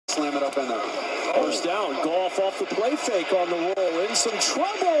Slam it up in there. First down. Goff off the play fake on the roll. In some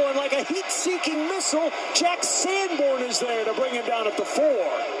trouble, and like a heat-seeking missile, Jack Sanborn is there to bring him down at the 4.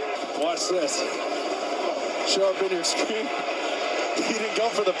 Watch this. Show up in your screen. He didn't go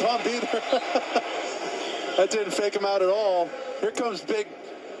for the pump either. That didn't fake him out at all. Here comes big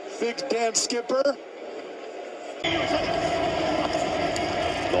Dan Skipper.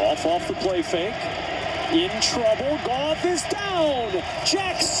 Goff off the play fake. In trouble. Goff is down.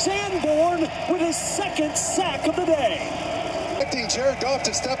 Jack Sanborn with his second sack of the day. Expecting Jared Goff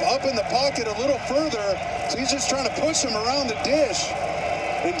to step up in the pocket a little further, so he's just trying to push him around the dish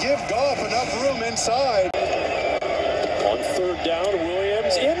and give Goff enough room inside. On third down,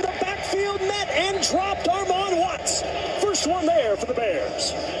 Williams in the backfield net and dropped Armon Watts. First one there for the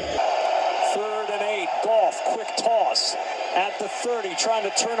Bears. 3rd and 8. Goff, quick toss. At the 30, trying to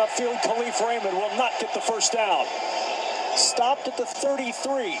turn upfield. Khalif Raymond will not get the first down. Stopped at the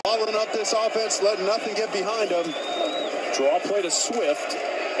 33. Following up this offense, letting nothing get behind him. Draw play to Swift,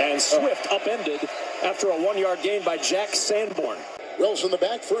 and Swift upended after a 1-yard gain by Jack Sanborn. Wilson the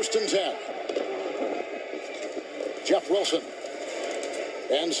back, 1st and 10. Jeff Wilson.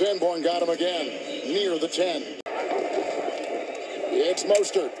 And Sanborn got him again, near the 10. It's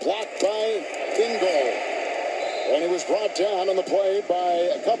Mostert, blocked by Ingold. And he was brought down on the play by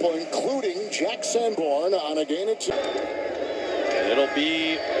a couple, including Jack Sanborn on a gain of 2. And it'll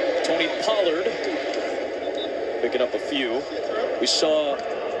be Tony Pollard picking up a few. We saw...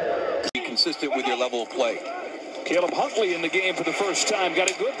 Be consistent with your level of play. Caleb Huntley in the game for the first time. Got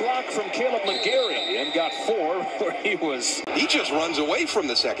a good block from Caleb McGarry and got 4 where he just runs away from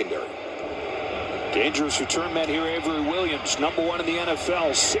the secondary. Dangerous return man here, Avery Williams, number 1 in the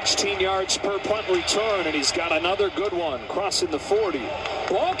NFL, 16 yards per punt return, and he's got another good one, crossing the 40.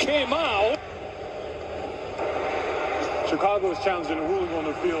 Ball came out. Chicago was challenging the ruling on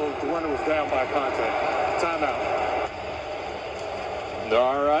the field. The runner was down by contact. Timeout.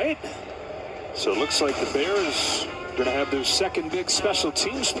 All right. So it looks like the Bears are going to have their second big special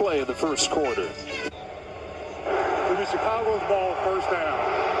teams play of the first quarter. It'll be Chicago's ball, first down.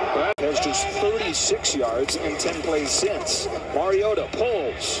 That has just 36 yards in 10 plays since. Mariota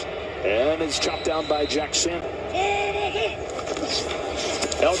pulls and is chopped down by Jack Sanborn.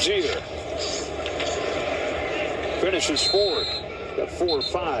 Algier finishes forward. Got 4 or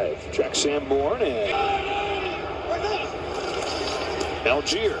 5. Jack Sanborn and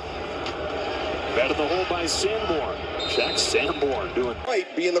Algier. Batted the hole by Sanborn. Jack Sanborn doing Right,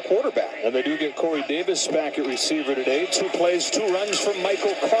 being the quarterback. And they do get Corey Davis back at receiver today. 2 plays, 2 runs from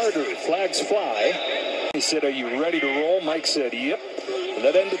Michael Carter. Flags fly. He said, "Are you ready to roll?" Mike said, "Yep." And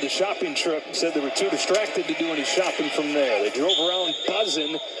that ended the shopping trip. Said they were too distracted to do any shopping from there. They drove around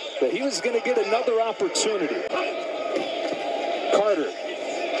buzzing that he was going to get another opportunity. Carter.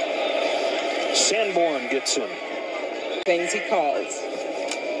 Sanborn gets him. Things he calls.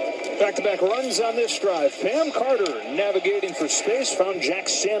 Back-to-back runs on this drive. Pam Carter navigating for space, found Jack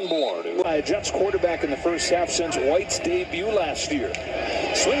Sanborn. By a Jets quarterback in the first half since White's debut last year.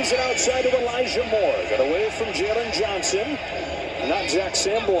 Swings it outside of Elijah Moore. Got away from Jalen Johnson. Not Jack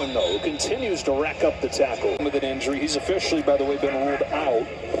Sanborn, though, who continues to rack up the tackle. With an injury, he's officially, by the way, been ruled out.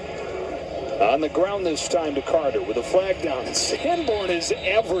 On the ground this time to Carter with a flag down. Sanborn is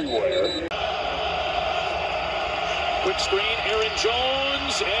everywhere. Quick screen, Aaron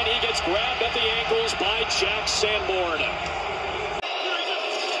Jones, and he gets grabbed at the ankles by Jack Sanborn.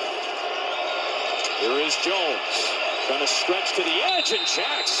 Here is Jones, trying to stretch to the edge, and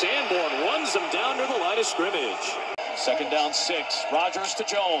Jack Sanborn runs him down to the line of scrimmage. 2nd down 6, Rodgers to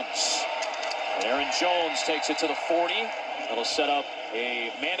Jones. And Aaron Jones takes it to the 40. That'll set up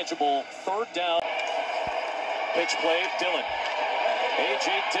a manageable 3rd down. Pitch play, Dillon.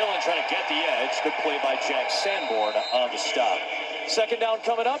 A.J. Dillon trying to get the edge. Good play by Jack Sanborn on the stop. 2nd down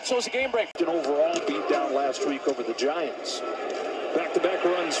coming up, so it's a game break. An overall beat down last week over the Giants. Back-to-back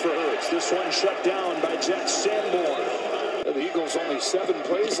runs for Hurts. This one shut down by Jack Sanborn. The Eagles only 7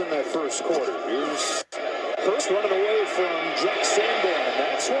 plays in that first quarter. Here's Hurts running away from Jack Sanborn. And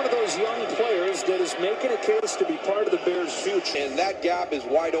that's one of those young players that is making a case to be part of the Bears' future. And that gap is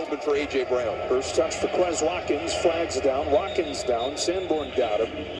wide open for A.J. Brown. First touch for Quez Watkins. Flags down. Watkins down. Sanborn got him.